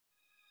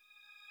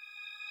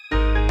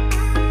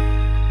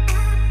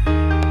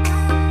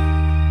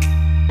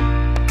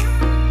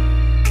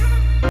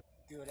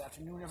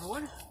afternoon,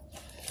 everyone.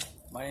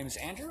 My name is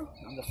Andrew.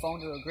 I'm the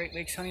founder of Great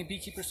Lakes Honey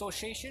Beekeeper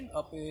Association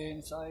up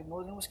inside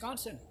northern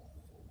Wisconsin.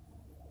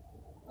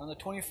 On the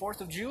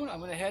 24th of June, I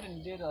went ahead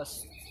and did a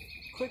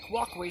quick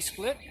walkway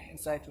split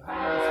inside to Hive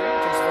number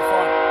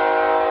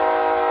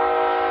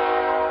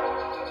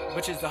 3,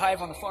 which is the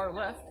hive on the far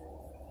left.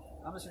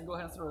 I'm just going to go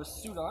ahead and throw a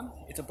suit on.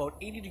 It's about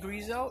 80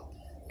 degrees out,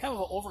 kind of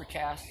an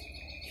overcast,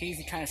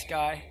 hazy kind of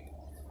sky.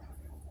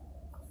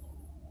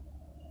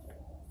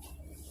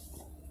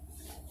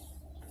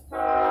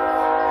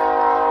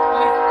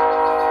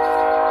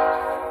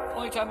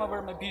 Only time I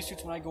wear my bee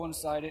suits when I go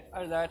inside it.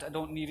 Other than that, I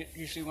don't need it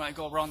usually when I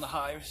go around the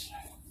hives.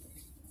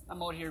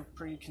 I'm out here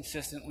pretty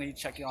consistently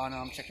checking on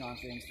them, checking on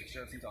things, make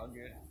sure everything's all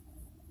good.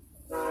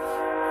 But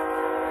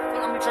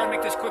I'm going to try to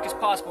make this quick as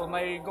possible.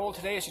 My goal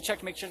today is to check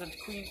to make sure that the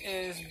queen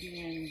is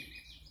being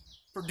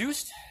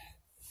produced.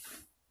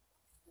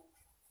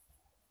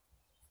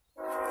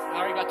 I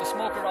already got the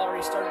smoker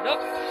already started up.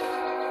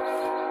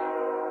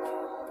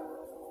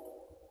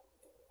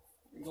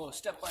 We go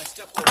step by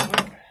step real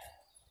quick.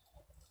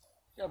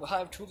 Grab a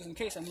hive tool just in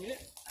case I need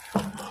it.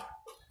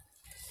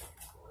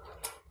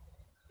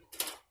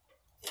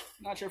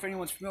 Not sure if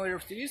anyone's familiar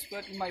with these,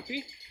 but you might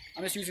be.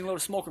 I'm just using a little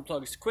smoker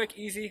plug. It's quick,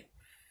 easy.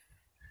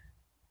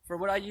 For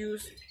what I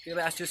use, they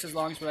last just as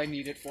long as what I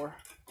need it for.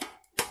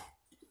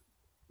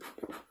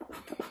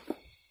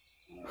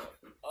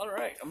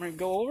 Alright, I'm going to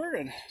go over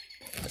and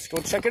let's go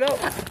check it out.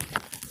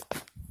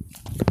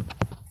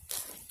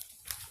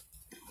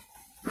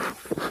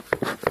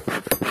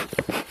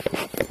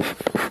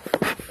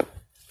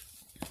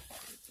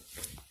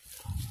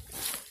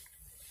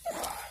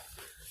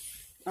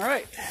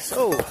 Alright,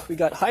 so we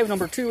got hive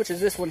number 2, which is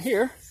this one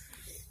here.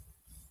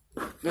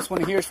 This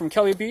one here is from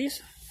Kelly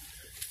Bees.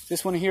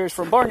 This one here is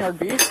from Barnyard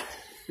Bees.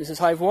 This is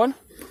hive 1.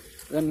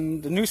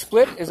 Then the new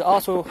split is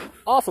also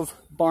off of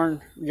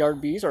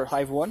Barnyard Bees, or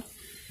hive 1. So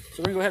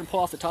we're going to go ahead and pull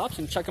off the tops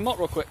and check them out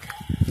real quick.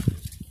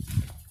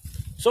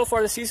 So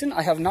far this season,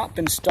 I have not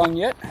been stung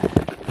yet.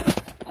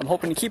 I'm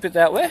hoping to keep it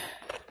that way.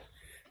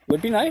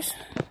 Would be nice.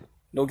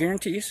 No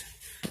guarantees.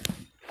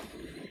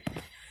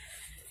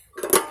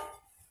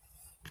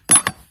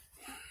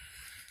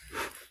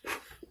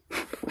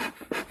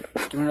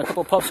 Doing a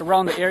couple puffs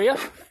around the area.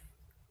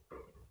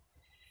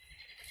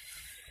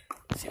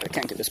 Let's see if I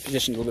can't get this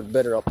positioned a little bit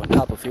better up on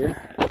top of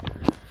here.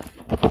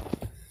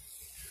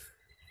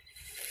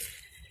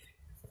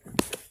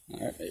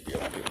 Alright, maybe I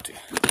won't be able to.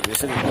 Maybe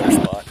this is a better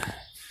spot.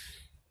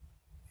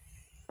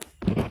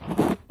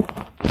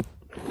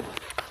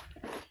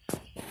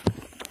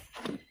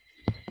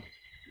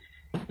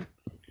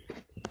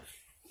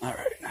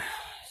 Alright.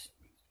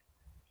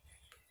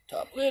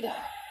 Top lid.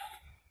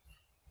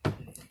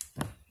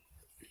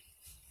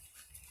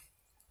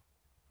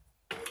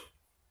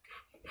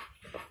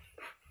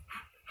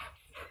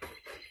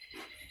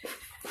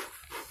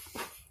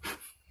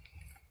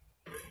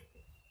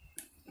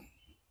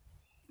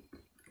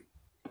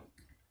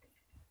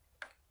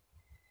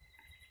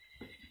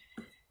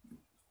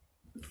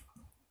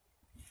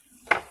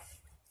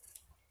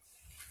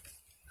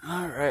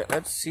 Alright,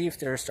 let's see if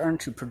they're starting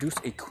to produce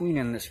a queen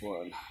in this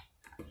one.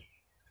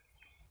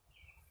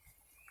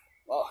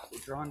 Well,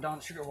 they're drawing down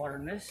the sugar water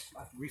in this.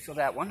 I'll have to refill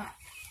that one.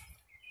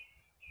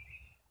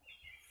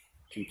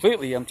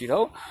 Completely emptied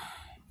out.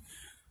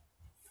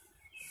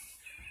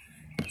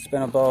 It's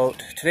been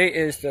about, today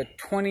is the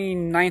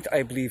 29th,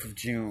 I believe, of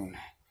June. So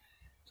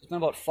it's been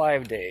about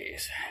 5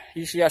 days.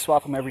 Usually I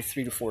swap them every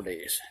 3 to 4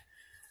 days.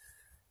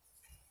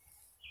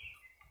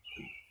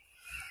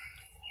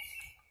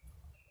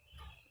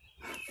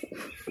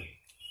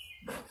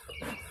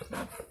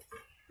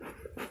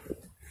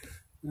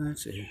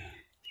 Let's see.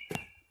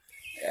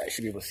 Yeah, I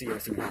should be able to see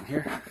everything around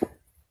here.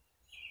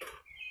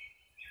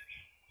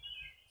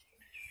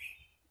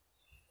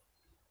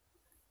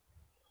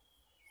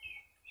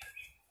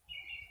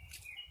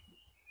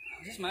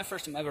 This is my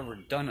first time I've ever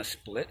done a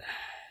split.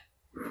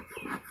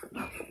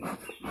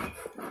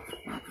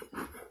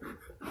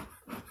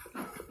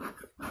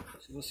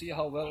 So we'll see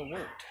how well it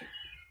worked.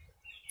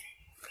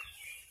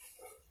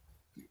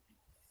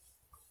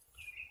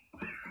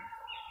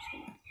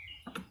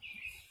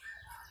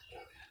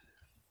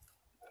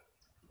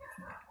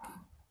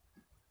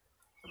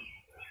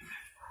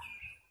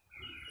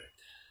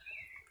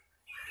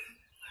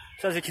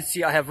 So as you can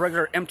see, I have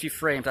regular empty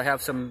frames. I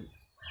have some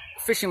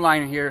fishing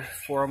line in here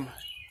for them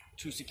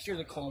to secure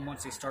the comb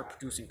once they start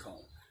producing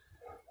comb.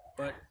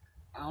 But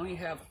I only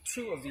have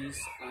 2 of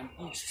these on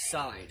each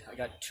side. I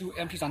got 2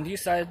 empties on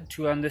this side,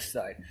 2 on this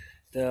side.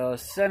 The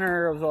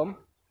center of them,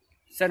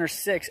 center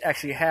 6,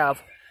 actually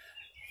have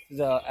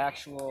the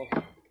actual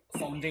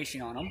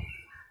foundation on them.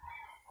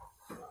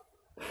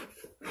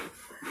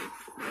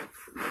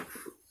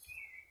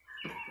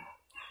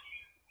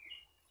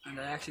 And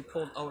I actually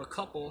pulled out a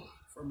couple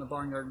from the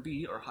Barnyard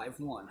Bee, or hive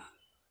 1.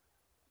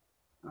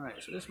 Alright,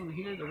 so this one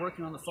here, they're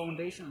working on the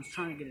foundation. I'm just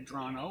trying to get it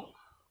drawn out.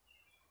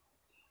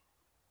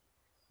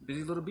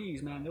 Busy little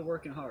bees, man. They're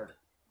working hard.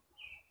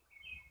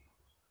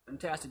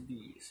 Fantastic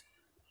bees.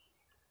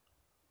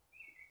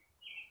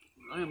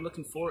 I am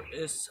looking for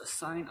is a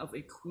sign of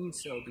a queen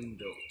cell being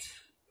built.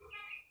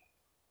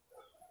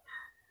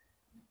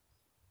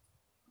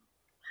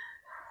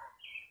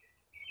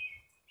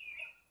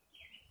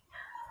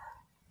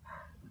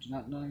 Do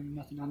not know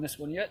nothing on this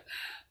one yet.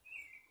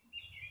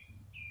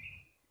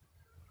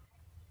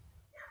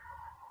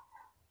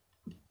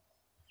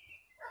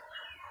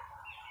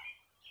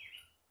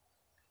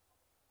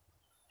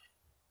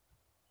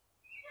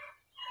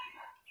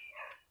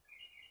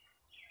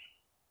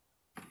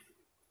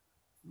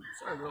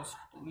 Sorry, girls.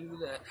 Don't mean to do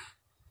that.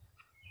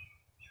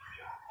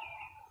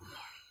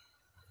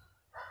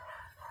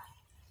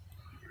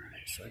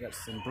 Alright, so I got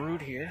some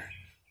brood here.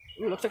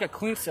 Ooh, looks like a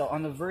queen cell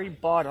on the very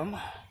bottom.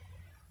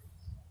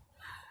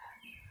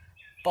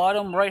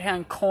 Bottom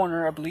right-hand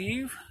corner, I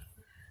believe.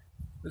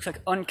 Looks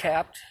like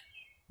uncapped.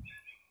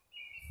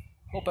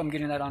 Hope I'm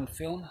getting that on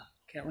film.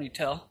 Can't really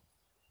tell.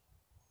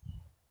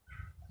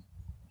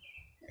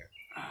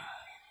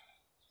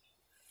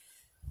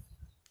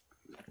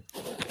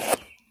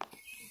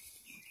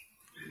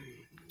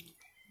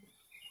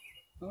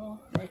 Oh,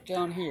 right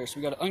down here. So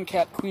we got an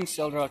uncapped queen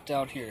cell right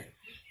down here.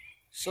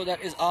 So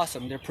that is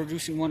awesome. They're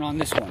producing one on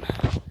this one.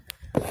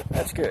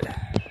 That's good.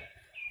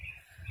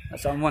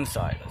 That's on one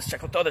side. Let's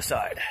check out the other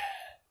side.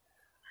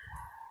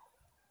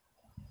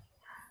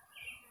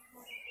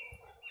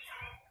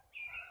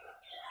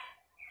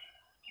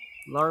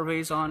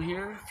 Larvae's on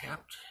here,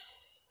 capped.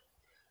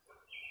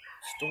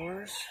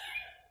 Stores.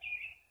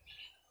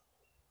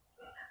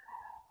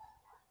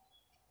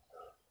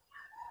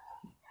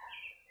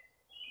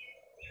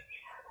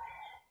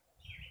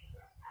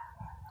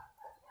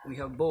 We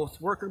have both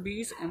worker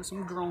bees and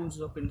some drones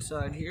up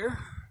inside here.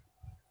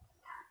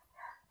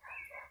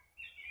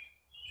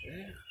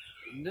 Okay,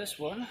 and this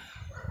one.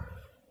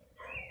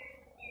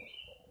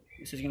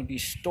 This is going to be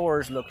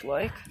stores, look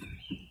like.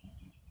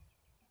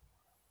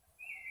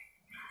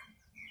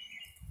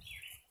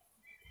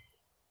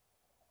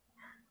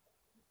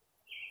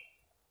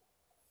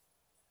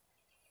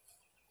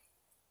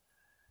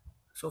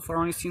 So far,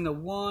 I've only seen the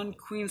one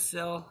queen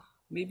cell,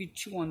 maybe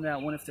two on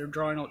that one if they're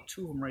drawing out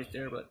two of them right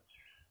there, but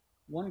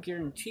one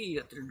guarantee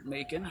that they're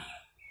making.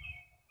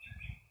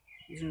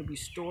 These are going to be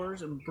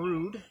stores and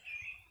brood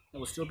that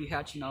will still be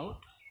hatching out.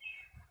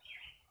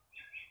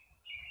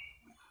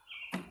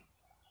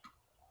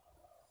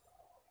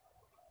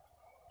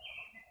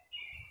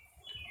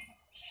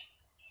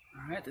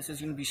 Alright, this is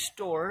going to be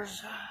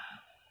stores.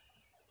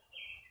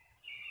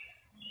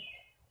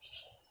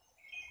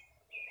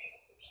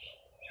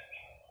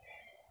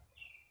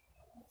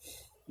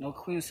 No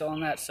queen cell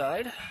on that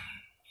side.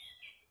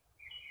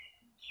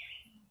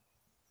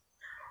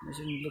 This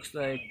one looks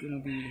like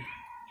gonna be.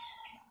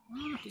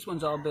 This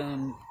one's all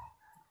been.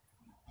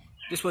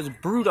 This was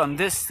brood on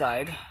this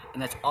side,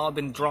 and that's all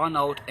been drawn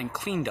out and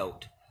cleaned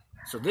out.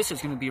 So this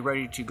is gonna be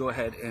ready to go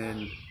ahead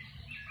and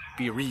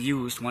be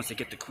reused once they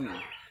get the queen.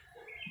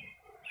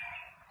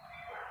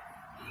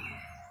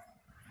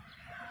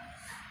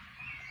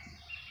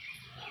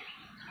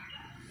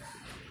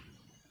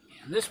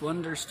 And this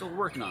one they're still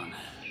working on.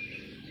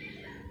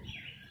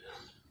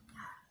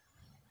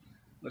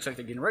 Looks like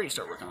they're getting ready to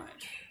start working on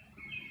it.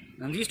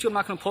 And these two I'm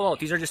not going to pull out.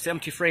 These are just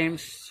empty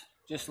frames,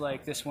 just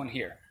like this one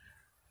here.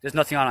 There's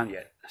nothing on them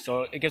yet.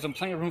 So it gives them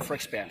plenty of room for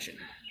expansion.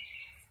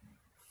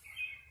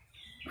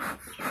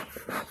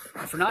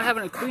 And for not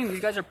having a queen,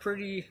 these guys are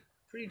pretty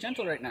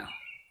gentle right now.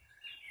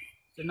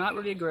 They're not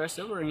really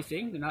aggressive or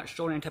anything. They're not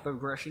showing any type of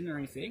aggression or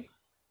anything.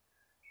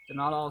 They're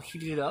not all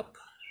heated up.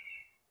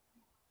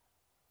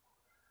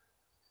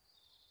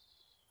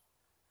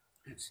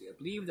 Let's see, I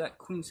believe that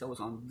queen cell was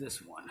on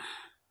this one.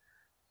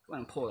 Go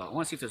ahead and pull it out. I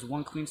want to see if there's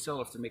one queen cell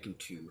or if they're making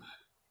two.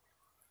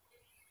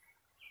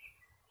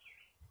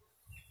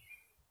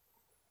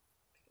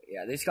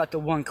 Yeah, they just got the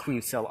one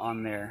queen cell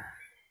on there.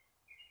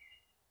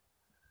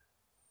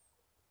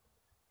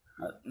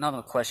 Now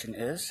the question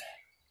is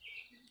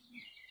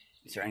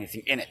there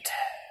anything in it?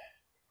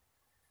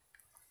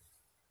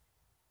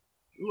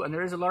 Ooh, and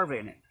there is a larva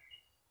in it.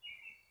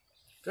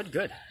 Good,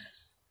 good.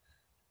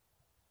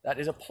 That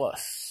is a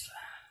plus.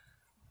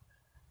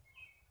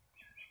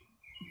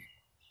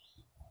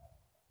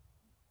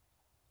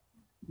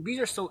 Bees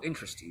are so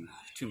interesting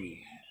to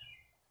me.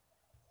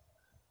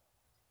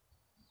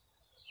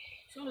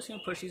 So I'm just going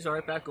to push these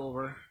right back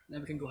over.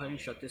 Then we can go ahead and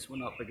shut this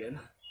one up again.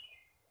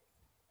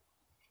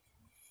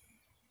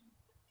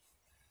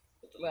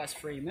 Put the last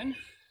frame in.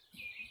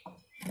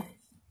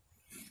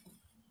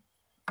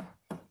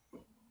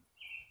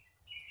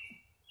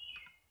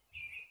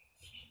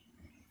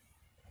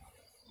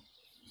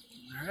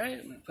 Alright,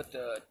 I'm going to put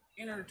the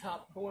inner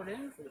top board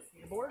in for the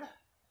feeder board.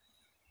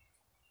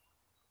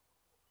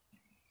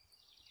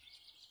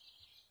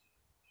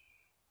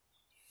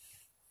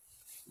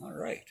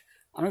 Alright,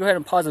 I'm going to go ahead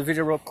and pause the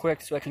video real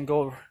quick so I can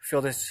go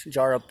fill this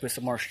jar up with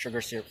some more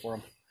sugar syrup for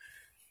them.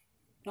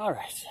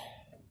 Alright.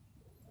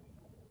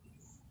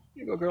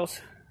 Here you go, girls.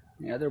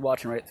 Yeah, they're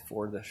watching right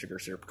before the sugar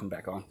syrup come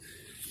back on.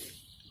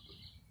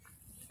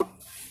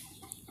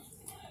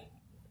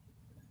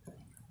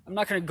 I'm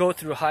not going to go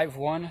through Hive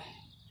 1.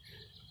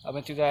 I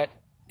went through that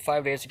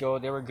 5 days ago.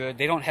 They were good.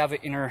 They don't have an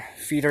inner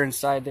feeder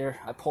inside there.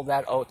 I pulled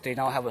that out. They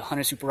now have a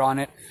honey super on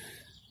it.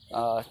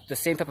 The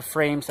same type of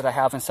frames that I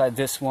have inside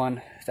this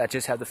one that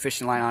just have the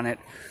fishing line on it.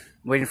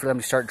 I'm waiting for them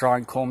to start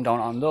drawing comb down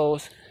on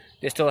those.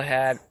 They still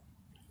had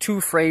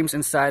 2 frames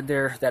inside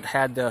there that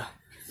had the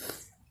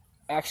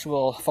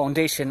actual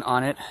foundation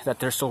on it that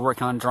they're still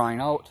working on drawing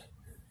out.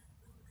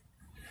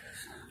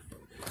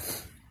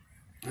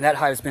 And that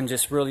hive's been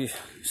just really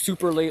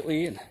super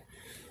lately and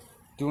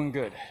doing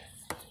good.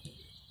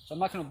 So I'm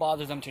not going to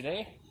bother them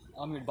today.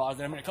 I'm going to bother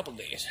them in a couple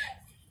days.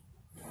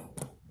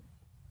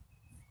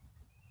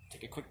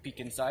 Take a quick peek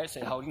inside,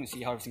 say howdy, and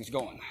see how everything's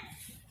going.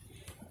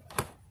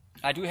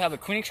 I do have a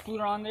queen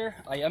excluder on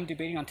there. I am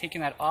debating on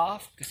taking that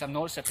off because I've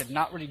noticed that they're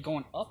not really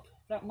going up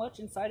that much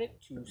inside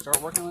it to start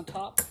working on the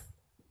top.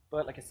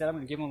 But like I said, I'm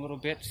going to give them a little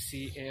bit to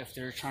see if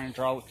they're trying to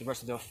draw with the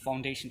rest of the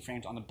foundation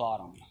frames on the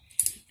bottom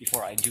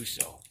before I do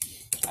so.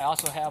 I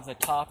also have the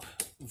top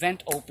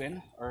vent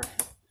open, or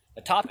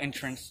the top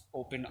entrance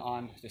open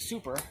on the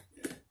super,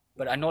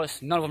 but I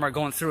noticed none of them are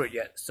going through it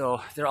yet,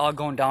 so they're all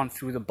going down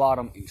through the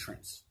bottom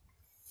entrance.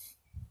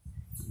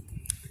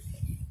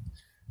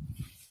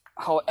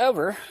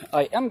 However,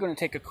 I am going to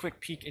take a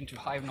quick peek into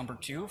hive number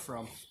 2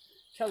 from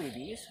Kelly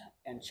Bees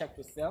and check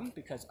with them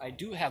because I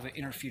do have an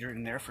inner feeder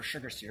in there for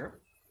sugar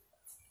syrup.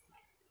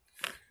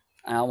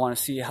 And I want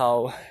to see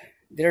how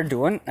they're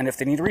doing and if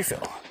they need a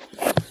refill.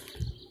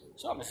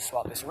 So I'm going to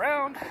swap this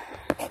around.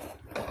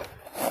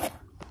 I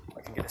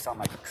can get this on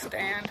my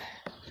stand.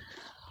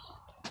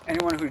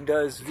 Anyone who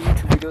does V2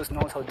 videos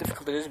knows how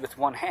difficult it is with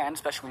one hand,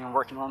 especially when you're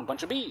working on a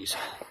bunch of bees.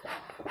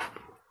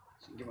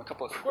 So give them a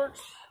couple of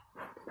squirts.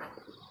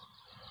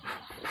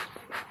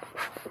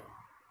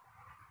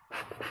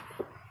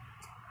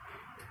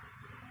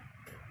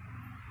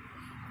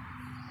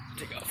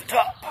 Take off the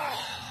top.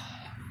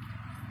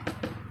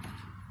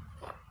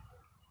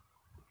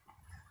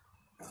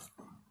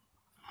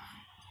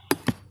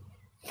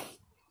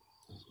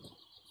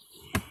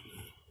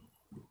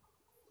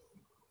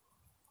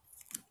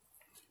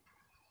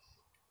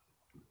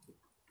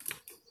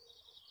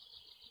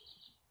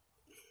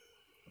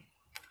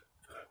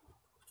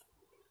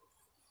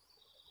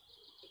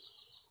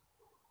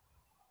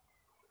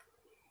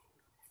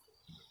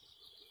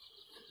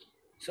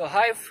 So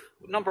hive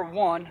number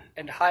 1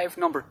 and hive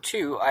number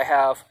 2, I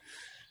have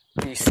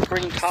the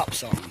screen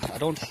tops on.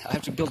 I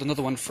have to build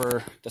another one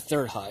for the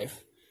 3rd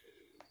hive.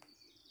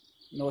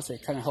 Notice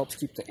it kind of helps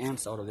keep the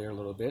ants out of there a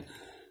little bit.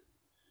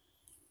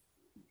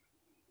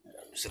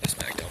 Set this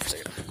back down for a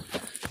second.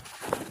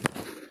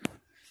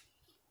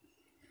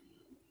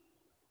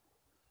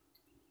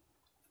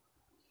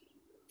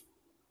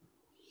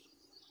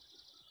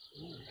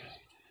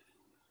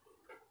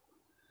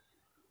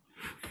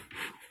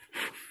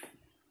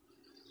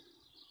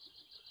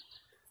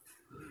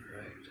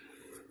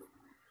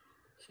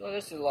 So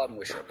this is a lot of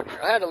moisture up in here.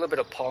 I had a little bit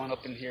of pollen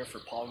up in here for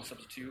pollen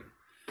substitute.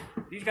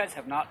 These guys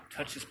have not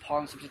touched this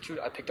pollen substitute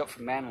I picked up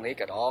from Man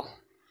Lake at all.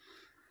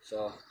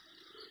 So I'm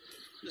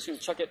just going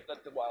to chuck it,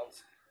 let the wild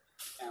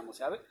animals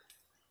have it.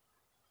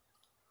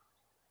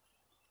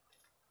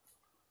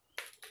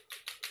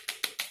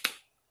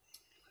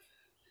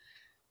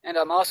 And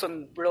I'm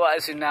also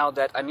realizing now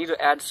that I need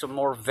to add some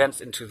more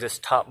vents into this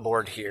top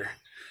board here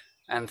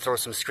and throw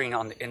some screen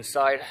on the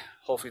inside.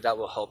 Hopefully that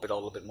will help it a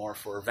little bit more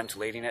for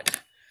ventilating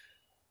it.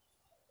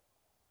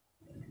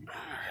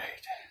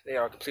 Alright, they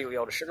are completely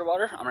out of sugar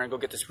water. I'm going to go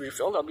get this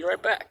refilled. I'll be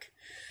right back.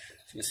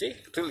 So you can see,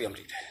 completely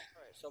emptied.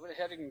 Alright, so I went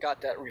ahead and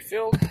got that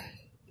refilled.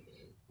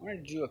 I'm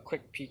going to do a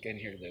quick peek in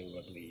here though,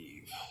 I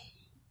believe.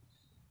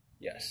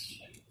 Yes,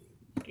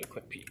 do a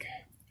quick peek.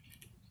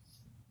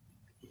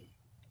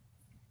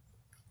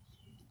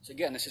 So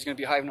again, this is going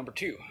to be hive number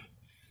 2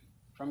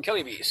 from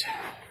Kelly Bees.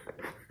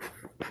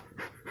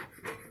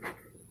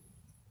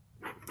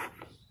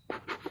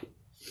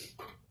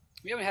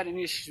 We haven't had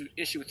any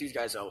issue with these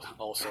guys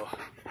also,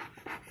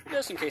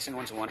 just in case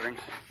anyone's wondering.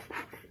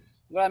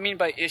 What I mean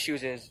by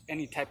issues is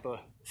any type of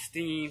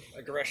stinging,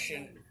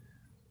 aggression,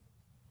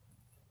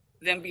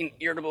 them being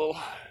irritable.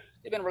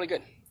 They've been really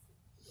good.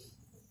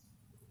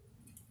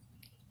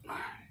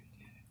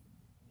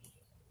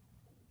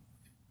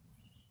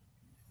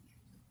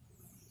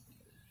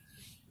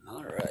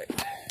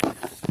 Alright,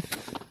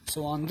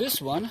 so on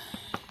this one,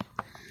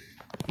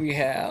 we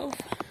have,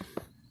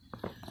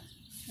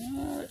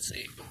 let's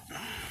see,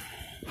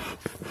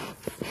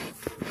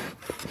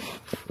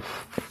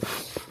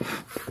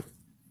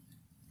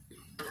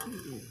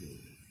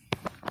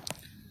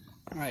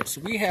 alright,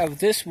 so we have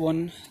this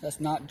one that's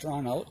not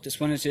drawn out. This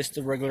one is just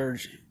the regular,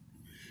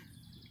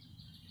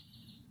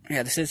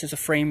 yeah, this is just a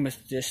frame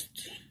with just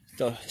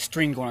the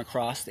string going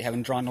across. They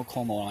haven't drawn no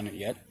como on it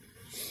yet.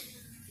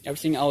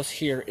 Everything else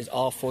here is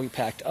all fully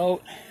packed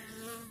out.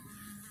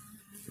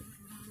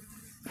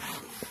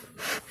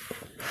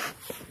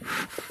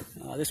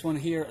 This one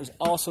here is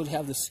also to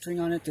have the string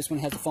on it. This one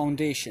has the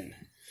foundation.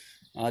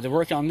 They're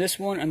working on this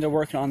one and they're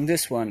working on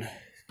this one.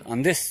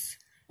 On the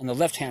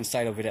left hand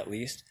side of it at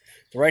least.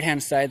 The right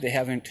hand side they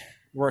haven't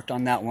worked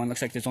on that one.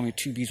 Looks like there's only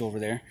 2 bees over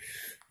there.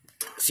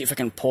 see if I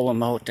can pull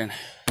them out and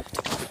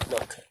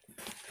look.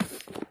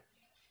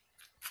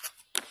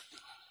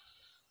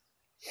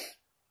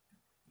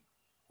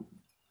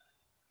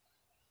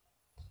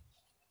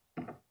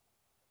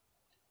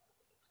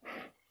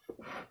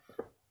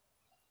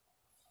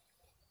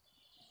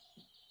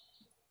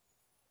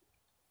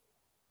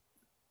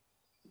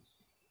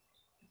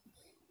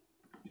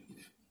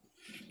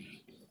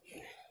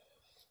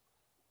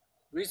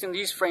 The reason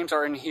these frames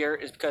are in here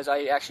is because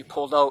I actually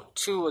pulled out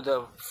 2 of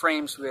the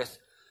frames with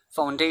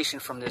foundation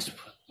from this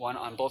one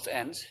on both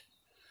ends.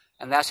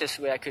 And that's just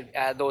the way I could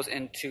add those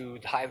into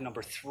the hive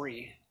number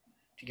 3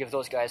 to give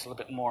those guys a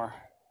little bit more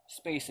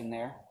space in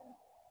there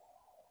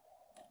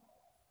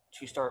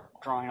to start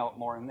drawing out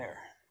more in there.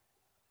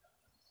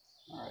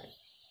 Alright.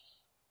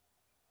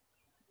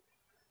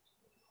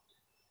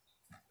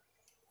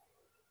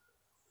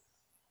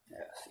 Yeah,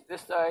 see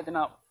this side, they're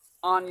not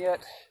on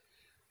yet,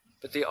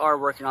 but they are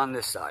working on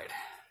this side.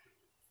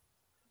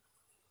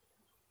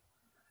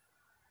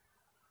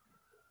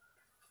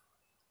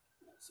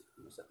 Let's see,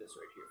 I'm going to set this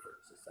right here for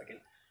just a second.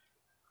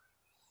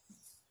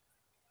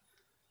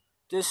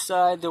 This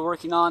side they're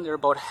working on, they're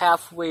about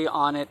halfway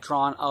on it,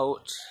 drawn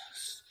out.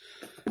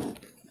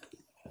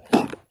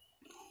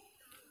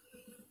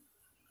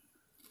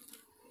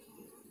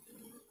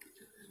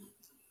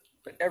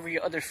 But every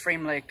other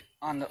frame, like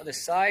on the other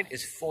side,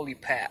 is fully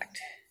packed.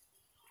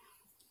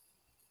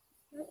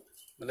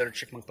 My little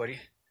chipmunk buddy.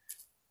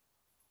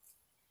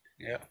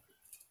 Yeah.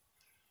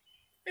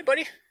 Hey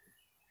buddy.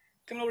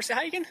 Coming over to say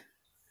hi again?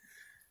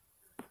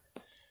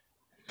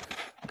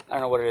 I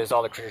don't know what it is,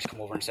 all the critters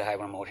come over and say hi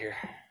when I'm out here.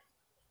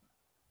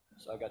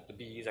 So I got the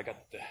bees, I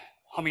got the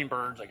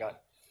hummingbirds, I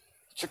got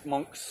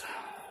chipmunks.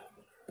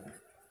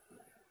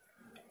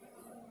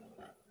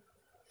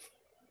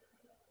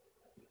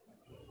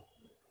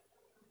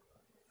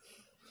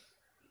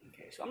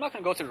 Okay, so I'm not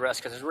going to go through the rest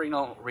because there's really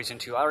no reason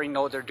to. I already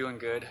know they're doing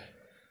good.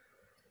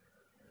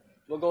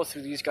 We'll go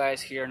through these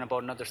guys here in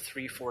about another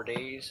 3-4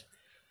 days.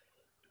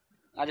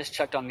 I just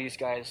checked on these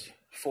guys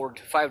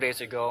 5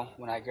 days ago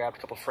when I grabbed a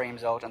couple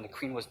frames out and the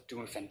queen was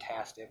doing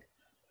fantastic.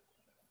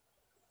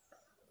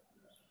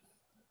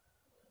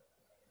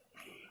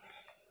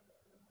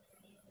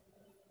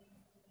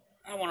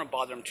 I don't want to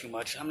bother them too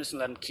much. I'm just going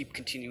to let them keep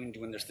continuing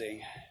doing their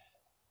thing.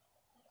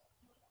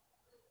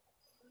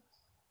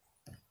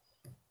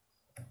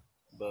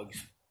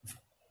 Bugs.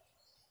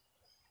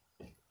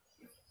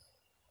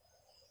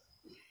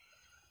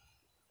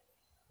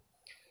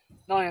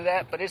 Not only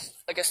that, but it's,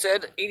 like I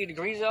said, 80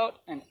 degrees out,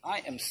 and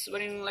I am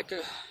sweating like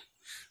a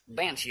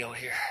banshee out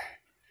here.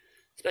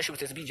 Especially with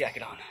this bee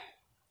jacket on.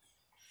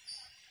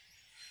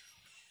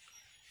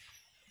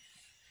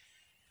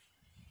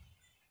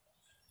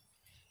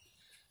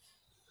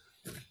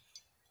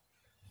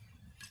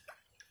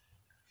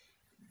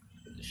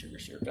 Put the sugar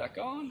syrup back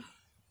on.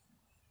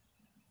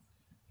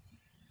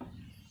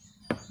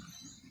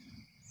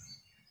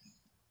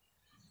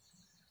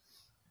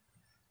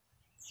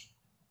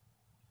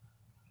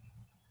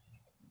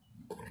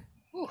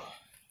 Whew.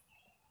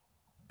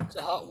 It's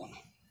a hot one.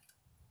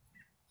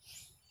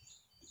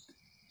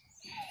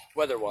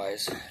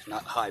 Weather-wise,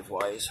 not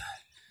hive-wise.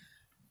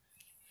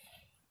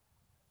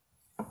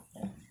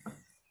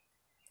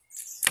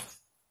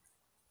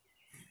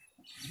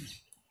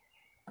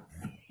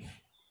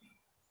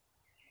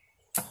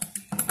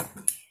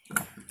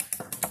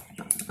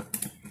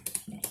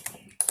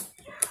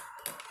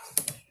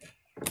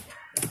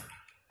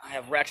 I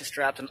have ratchet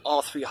strapped in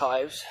all 3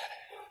 hives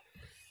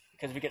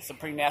because we get some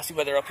pretty nasty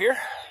weather up here,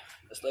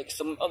 just like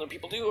some other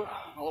people do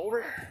all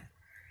over.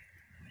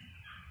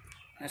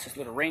 That's this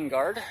little rain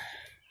guard.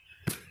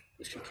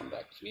 This can come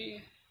back with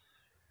me.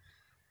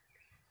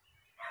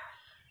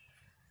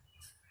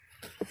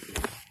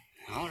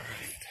 All right.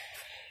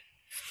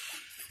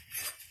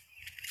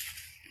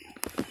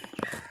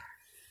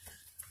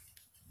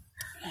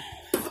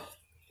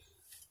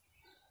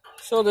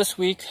 So this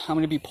week, I'm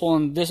going to be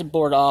pulling this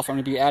board off. I'm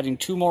going to be adding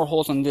 2 more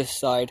holes on this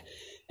side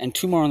and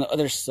 2 more on the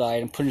other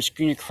side and putting a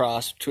screen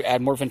across to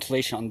add more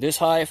ventilation on this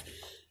hive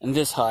and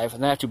this hive.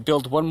 And then I have to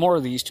build 1 more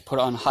of these to put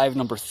on hive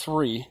number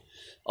 3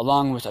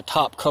 along with a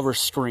top cover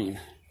screen.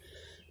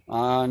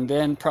 And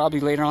then probably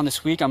later on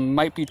this week, I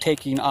might be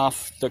taking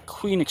off the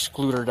queen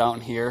excluder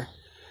down here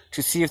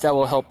to see if that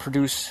will help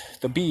produce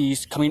the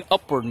bees coming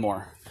upward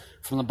more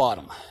from the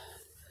bottom.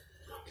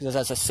 Because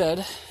as I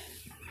said,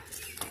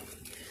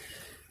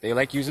 they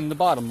like using the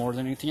bottom more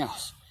than anything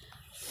else.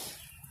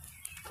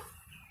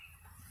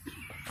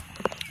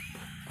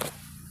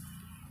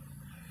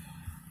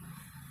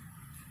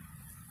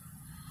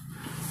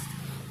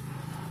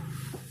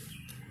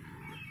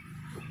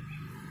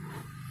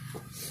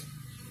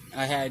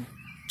 I had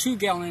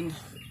 2-gallon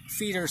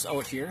feeders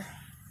out here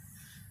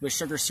with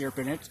sugar syrup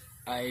in it.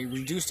 I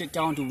reduced it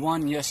down to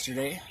 1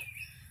 yesterday.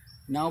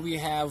 Now we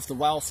have the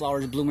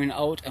wildflowers blooming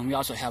out, and we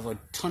also have a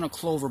ton of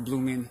clover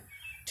blooming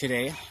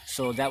today.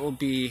 So that will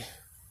be,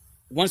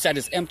 once that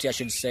is empty, I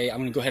should say, I'm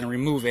going to go ahead and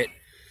remove it.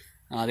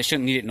 They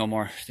shouldn't need it no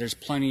more. There's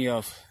plenty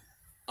of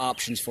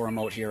options for them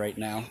out here right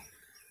now.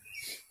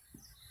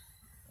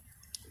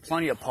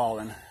 plenty of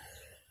pollen.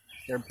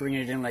 They're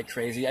bringing it in like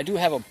crazy. I do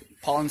have a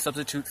pollen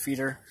substitute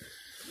feeder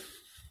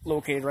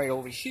located right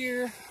over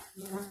here.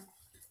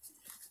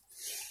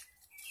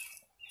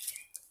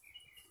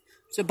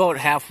 It's about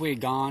halfway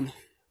gone,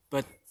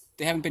 but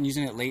they haven't been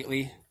using it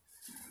lately.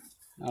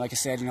 Like I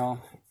said, you know,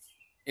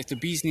 if the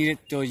bees need it,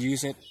 they'll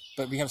use it,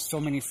 but we have so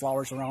many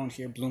flowers around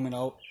here blooming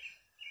out.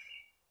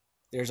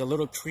 There's a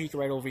little creek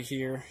right over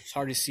here. It's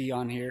hard to see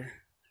on here.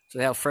 So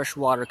they have fresh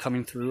water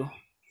coming through.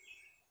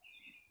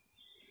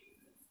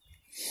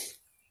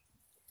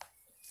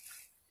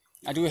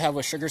 I do have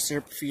a sugar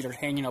syrup feeder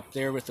hanging up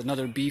there with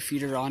another bee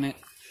feeder on it.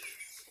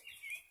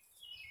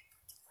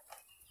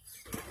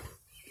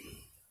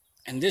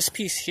 And this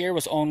piece here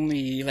was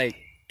only like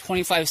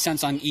 25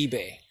 cents on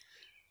eBay.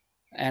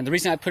 And the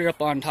reason I put it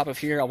up on top of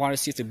here, I wanted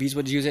to see if the bees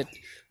would use it.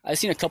 I've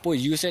seen a couple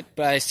use it,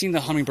 but I've seen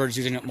the hummingbirds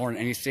using it more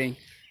than anything.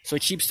 So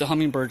it keeps the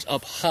hummingbirds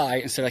up high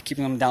instead of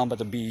keeping them down by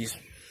the bees.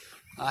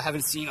 I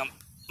haven't seen them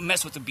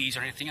mess with the bees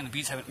or anything, and the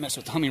bees haven't messed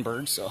with the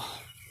hummingbirds, so.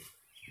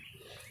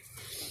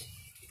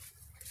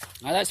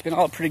 Now that's been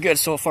all pretty good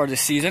so far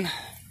this season.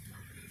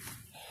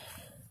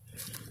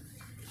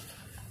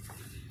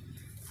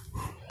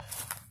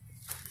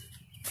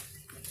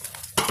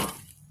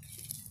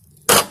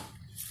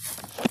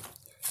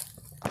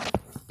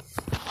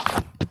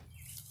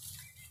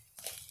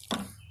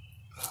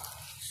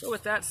 So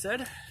with that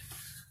said,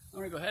 I'm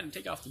going to go ahead and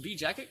take off the bee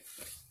jacket.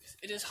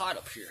 It is hot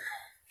up here.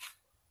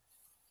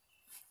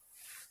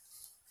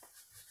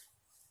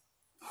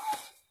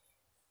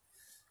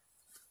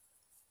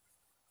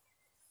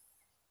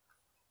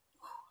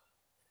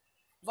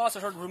 I've also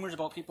heard rumors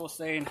about people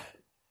saying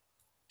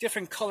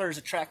different colors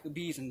attract the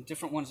bees and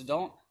different ones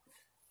don't.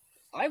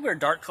 I wear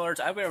dark colors,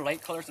 I wear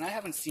light colors, and I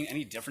haven't seen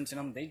any difference in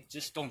them. They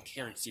just don't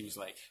care, it seems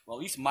like. Well,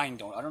 at least mine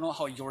don't. I don't know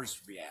how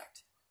yours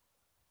react.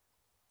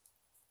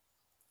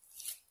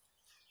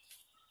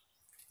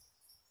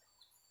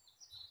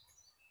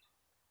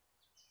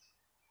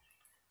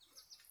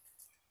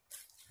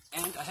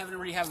 And I haven't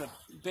really had a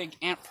big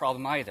ant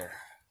problem either.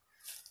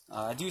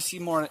 I do see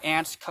more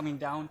ants coming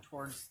down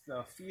towards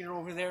the feeder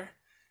over there,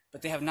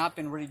 but they have not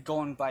been really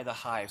going by the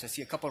hives. I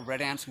see a couple of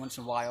red ants once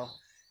in a while,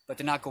 but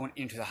they're not going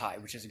into the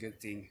hive, which is a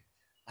good thing.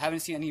 I haven't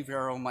seen any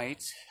varroa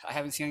mites. I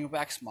haven't seen any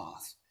wax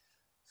moths.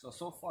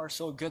 So far,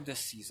 so good this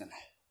season.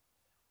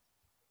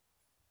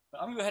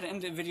 But I'm going to go ahead and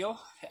end the video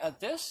at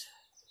this.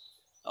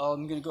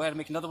 I'm going to go ahead and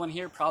make another one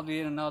here, probably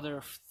in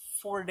another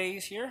 4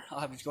 days here. I'll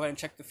have to go ahead and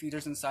check the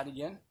feeders inside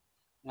again.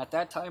 And at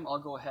that time, I'll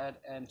go ahead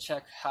and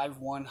check Hive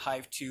 1,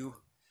 Hive 2,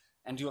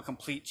 and do a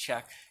complete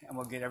check, and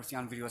we'll get everything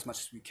on video as much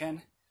as we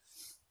can.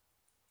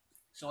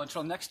 So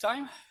until next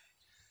time,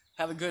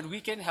 have a good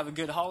weekend, have a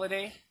good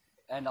holiday,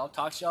 and I'll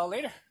talk to y'all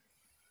later.